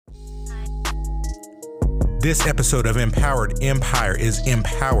This episode of Empowered Empire is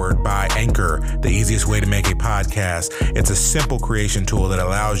empowered by Anchor, the easiest way to make a podcast. It's a simple creation tool that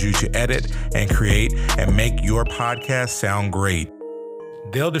allows you to edit and create and make your podcast sound great.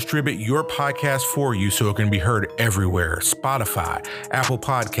 They'll distribute your podcast for you so it can be heard everywhere: Spotify, Apple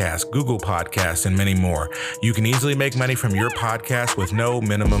Podcasts, Google Podcasts, and many more. You can easily make money from your podcast with no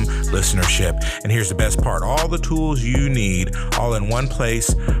minimum listenership. And here's the best part: all the tools you need all in one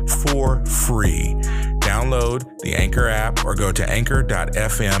place for free. Download the Anchor app or go to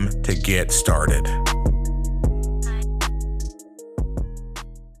anchor.fm to get started.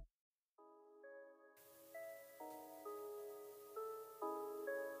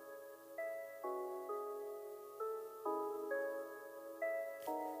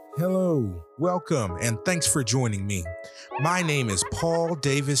 Hello, welcome, and thanks for joining me. My name is Paul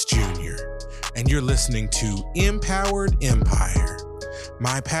Davis Jr., and you're listening to Empowered Empire.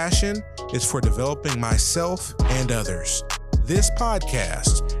 My passion is for developing myself and others. This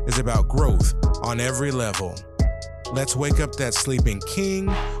podcast is about growth on every level. Let's wake up that sleeping king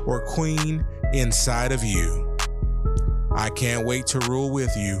or queen inside of you. I can't wait to rule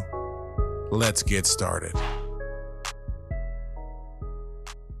with you. Let's get started.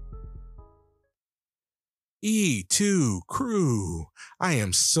 E2 crew, I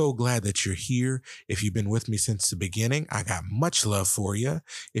am so glad that you're here. If you've been with me since the beginning, I got much love for you.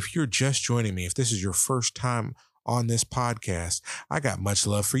 If you're just joining me, if this is your first time on this podcast, I got much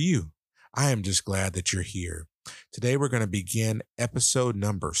love for you. I am just glad that you're here. Today, we're going to begin episode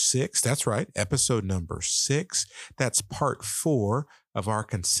number 6. That's right, episode number 6. That's part 4 of our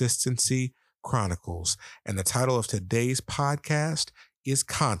Consistency Chronicles. And the title of today's podcast is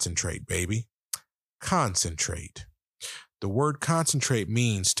Concentrate, baby. Concentrate. The word concentrate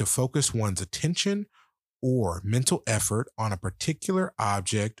means to focus one's attention or mental effort on a particular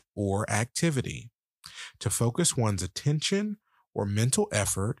object or activity. To focus one's attention or mental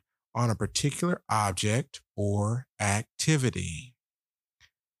effort on a particular object or activity.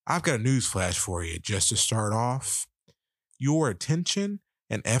 I've got a news flash for you just to start off. Your attention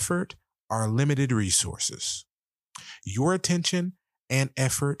and effort are limited resources. Your attention and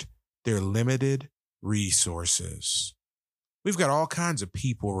effort, they're limited resources. We've got all kinds of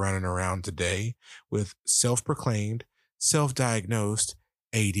people running around today with self-proclaimed, self-diagnosed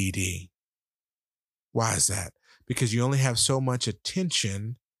ADD. Why is that? Because you only have so much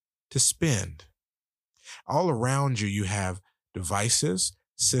attention to spend. All around you, you have devices,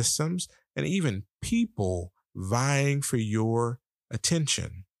 systems, and even people vying for your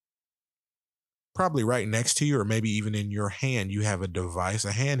attention. Probably right next to you, or maybe even in your hand, you have a device,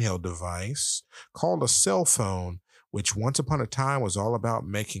 a handheld device called a cell phone, which once upon a time was all about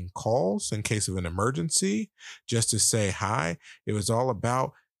making calls in case of an emergency, just to say hi. It was all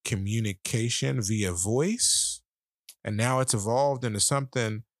about communication via voice. And now it's evolved into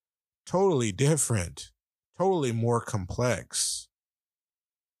something totally different, totally more complex.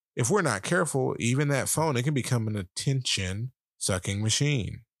 If we're not careful, even that phone, it can become an attention-sucking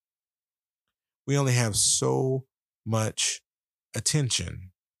machine. We only have so much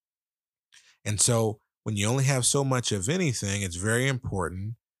attention. And so when you only have so much of anything, it's very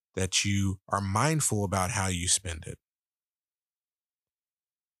important that you are mindful about how you spend it.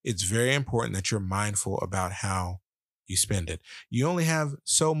 It's very important that you're mindful about how you spend it. You only have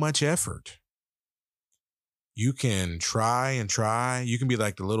so much effort. You can try and try. You can be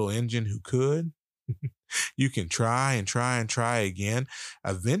like the little engine who could. You can try and try and try again.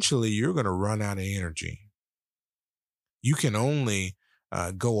 Eventually, you're going to run out of energy. You can only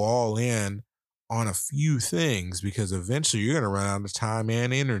go all in on a few things because eventually you're going to run out of time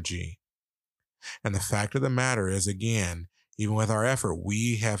and energy. And the fact of the matter is, again, even with our effort,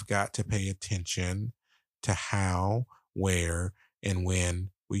 we have got to pay attention to how, where, and when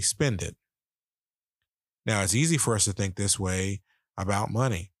we spend it. Now, it's easy for us to think this way about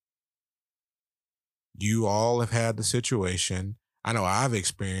money. You all have had the situation. I know I've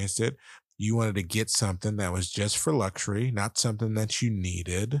experienced it. You wanted to get something that was just for luxury, not something that you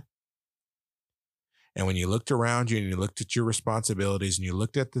needed. And when you looked around you and you looked at your responsibilities and you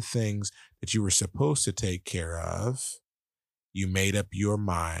looked at the things that you were supposed to take care of, you made up your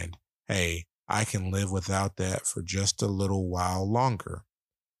mind, hey, I can live without that for just a little while longer.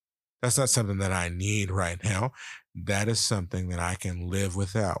 That's not something that I need right now. That is something that I can live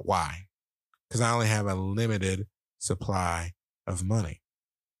without. Why? Because I only have a limited supply of money.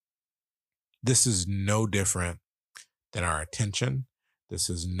 This is no different than our attention. This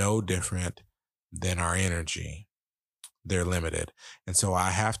is no different than our energy. They're limited. And so I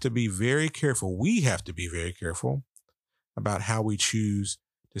have to be very careful. We have to be very careful about how we choose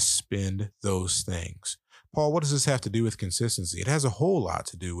to spend those things. Paul, what does this have to do with consistency? It has a whole lot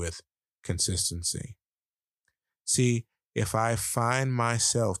to do with consistency. See, if I find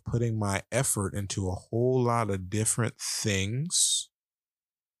myself putting my effort into a whole lot of different things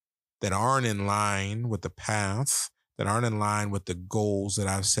that aren't in line with the path, that aren't in line with the goals that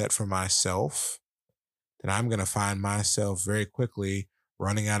I've set for myself, then I'm going to find myself very quickly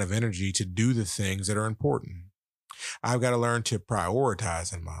running out of energy to do the things that are important. I've got to learn to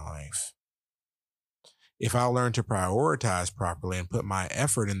prioritize in my life. If I learn to prioritize properly and put my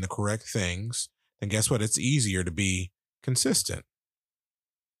effort in the correct things, then guess what? It's easier to be consistent.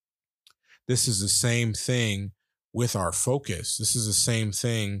 This is the same thing with our focus. This is the same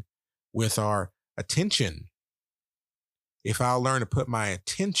thing with our attention. If I'll learn to put my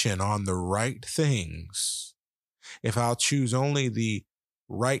attention on the right things, if I'll choose only the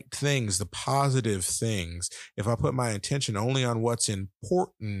right things, the positive things, if I put my attention only on what's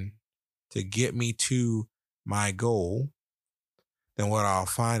important to get me to my goal, then what I'll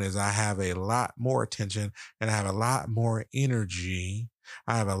find is I have a lot more attention and I have a lot more energy.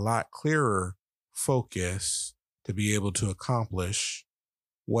 I have a lot clearer focus to be able to accomplish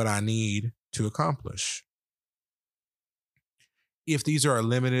what I need to accomplish. If these are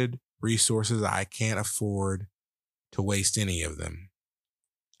limited resources, I can't afford to waste any of them.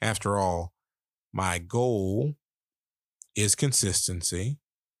 After all, my goal is consistency.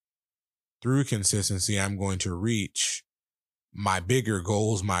 Through consistency, I'm going to reach my bigger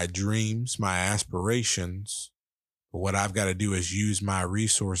goals, my dreams, my aspirations. But what I've got to do is use my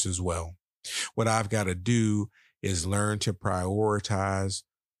resources well. What I've got to do is learn to prioritize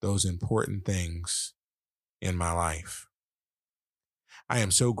those important things in my life. I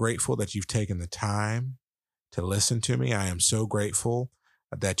am so grateful that you've taken the time to listen to me. I am so grateful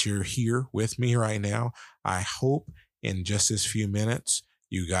that you're here with me right now. I hope in just this few minutes,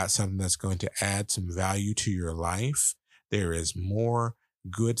 you got something that's going to add some value to your life. There is more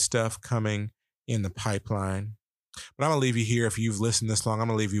good stuff coming in the pipeline. But I'm going to leave you here. If you've listened this long, I'm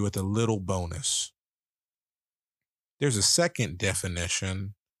going to leave you with a little bonus. There's a second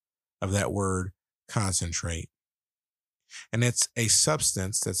definition of that word concentrate. And it's a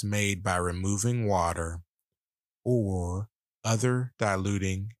substance that's made by removing water or other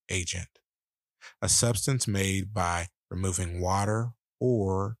diluting agent. A substance made by removing water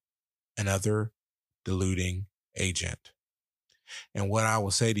or another diluting agent. And what I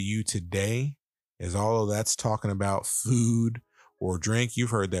will say to you today is all of that's talking about food or drink.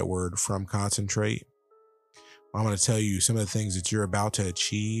 You've heard that word, from concentrate. I'm going to tell you some of the things that you're about to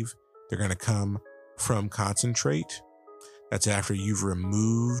achieve. They're going to come from concentrate. That's after you've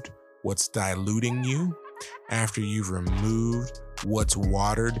removed what's diluting you, after you've removed what's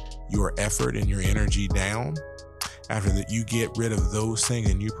watered your effort and your energy down, after that you get rid of those things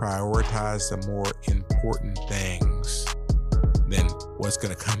and you prioritize the more important things, then what's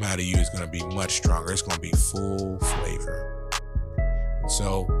going to come out of you is going to be much stronger. It's going to be full flavor.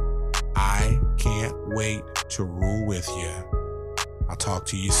 So I can't wait to rule with you. I'll talk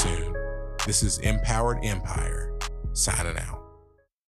to you soon. This is Empowered Empire, signing out.